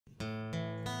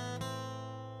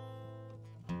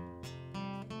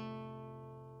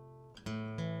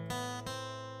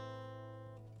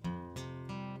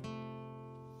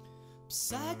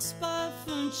Psychs by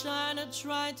from China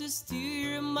try to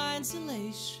steer your mind's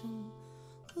elation.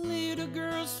 Little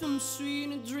girls from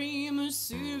Sweden dream of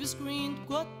silver screen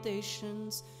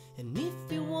quotations. And if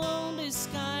you want this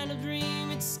kind of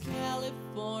dream, it's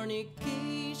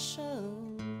Californication.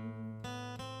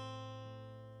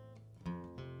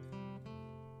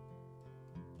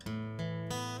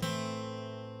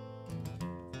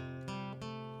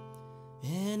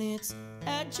 And it's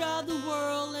edge of the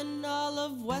world and all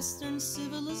of Western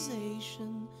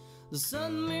civilization. The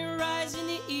sun may rise in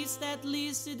the east that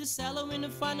leads to the cello in the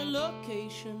final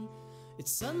location.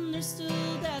 It's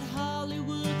understood that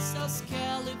Hollywood sells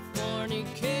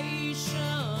Californication.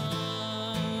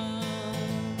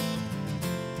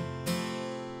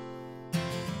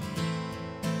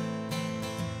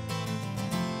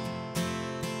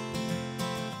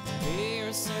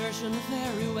 They're searching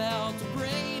very well to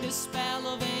break the spell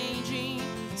of aging.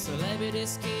 Celebrity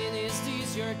skin, is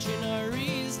this your chin or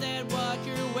is that what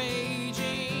you're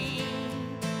waging?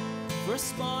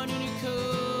 Firstborn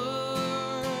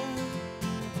unicorn,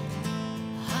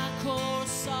 hardcore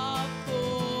softcore,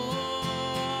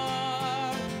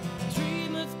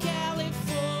 dream of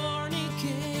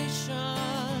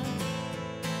Californication,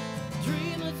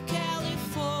 dream of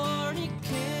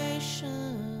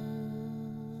Californication.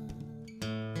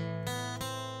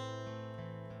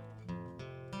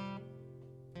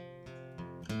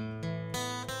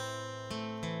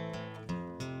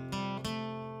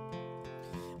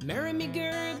 Marry me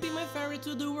girl, be my fairy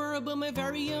to the world, but my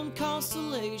very own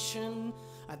constellation.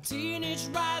 A teenage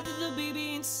ride with a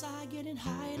baby inside, getting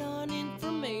high on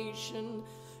information.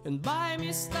 And buy me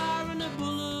a star on the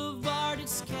boulevard,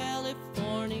 it's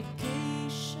Californication.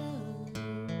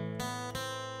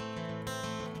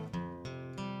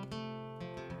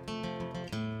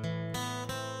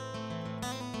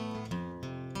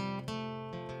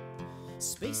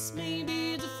 Space may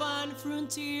be the final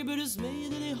frontier, but it's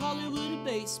made in a Hollywood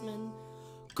basement.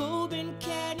 Coben,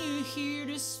 can you hear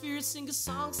the spheres sing the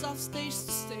songs off stage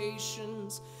to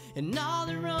stations? And all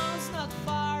the roads not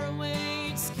far away,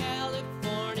 it's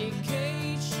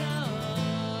Californication.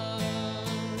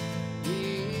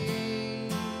 Yeah.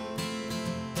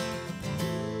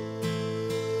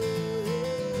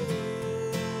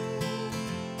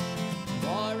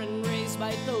 Born and raised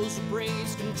by those who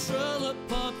praise control of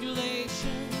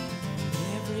population.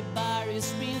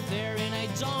 Everybody's been there and I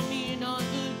don't mean on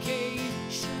vacation.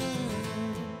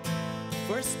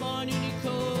 Firstborn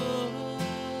unicorn,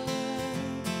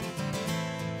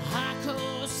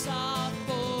 hardcore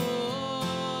softcore,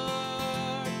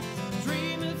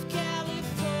 dream of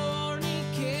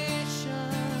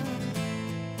Californication,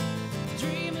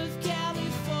 dream of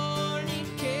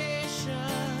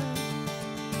Californication,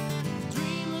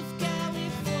 dream of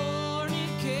Californication.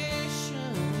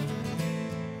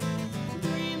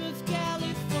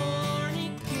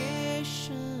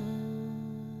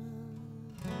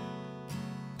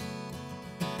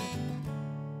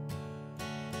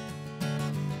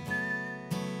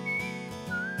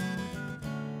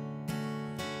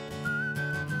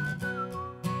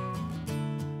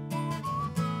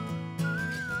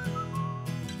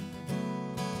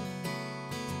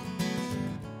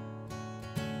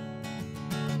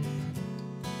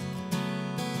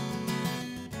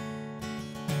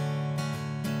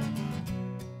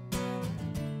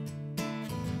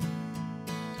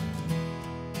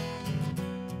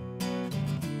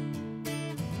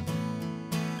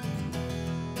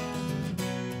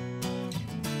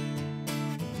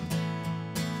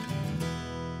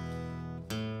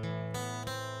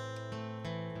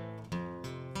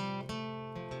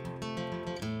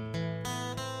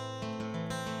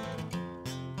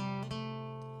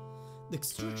 The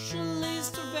extrusion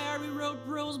list of every road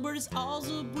rose, but it's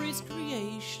also breeds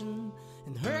creation.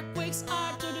 And earthquakes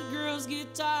are to the girl's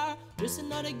guitar, there's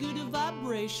another good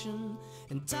vibration.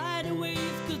 And tidal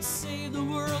wave could save the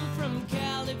world from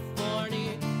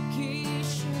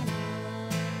Californication.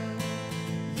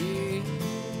 Yeah.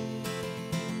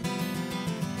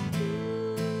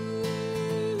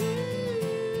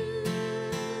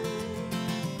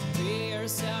 They are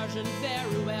searching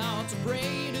very well to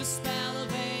break the spell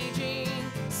of aging.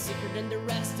 Sicker than the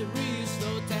rest, there is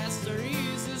no test, there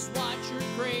is what you're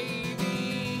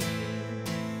craving.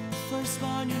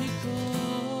 Firstborn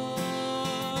unicorn,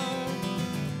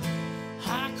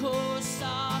 hardcore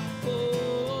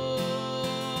softcore,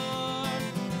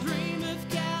 dream of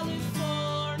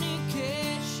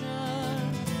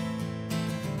Californication,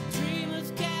 dream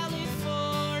of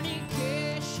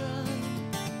Californication,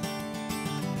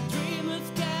 dream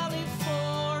of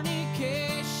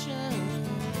Californication,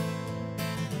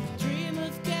 dream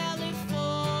of Californication.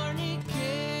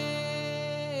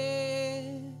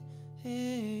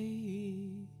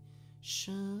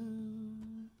 vibration.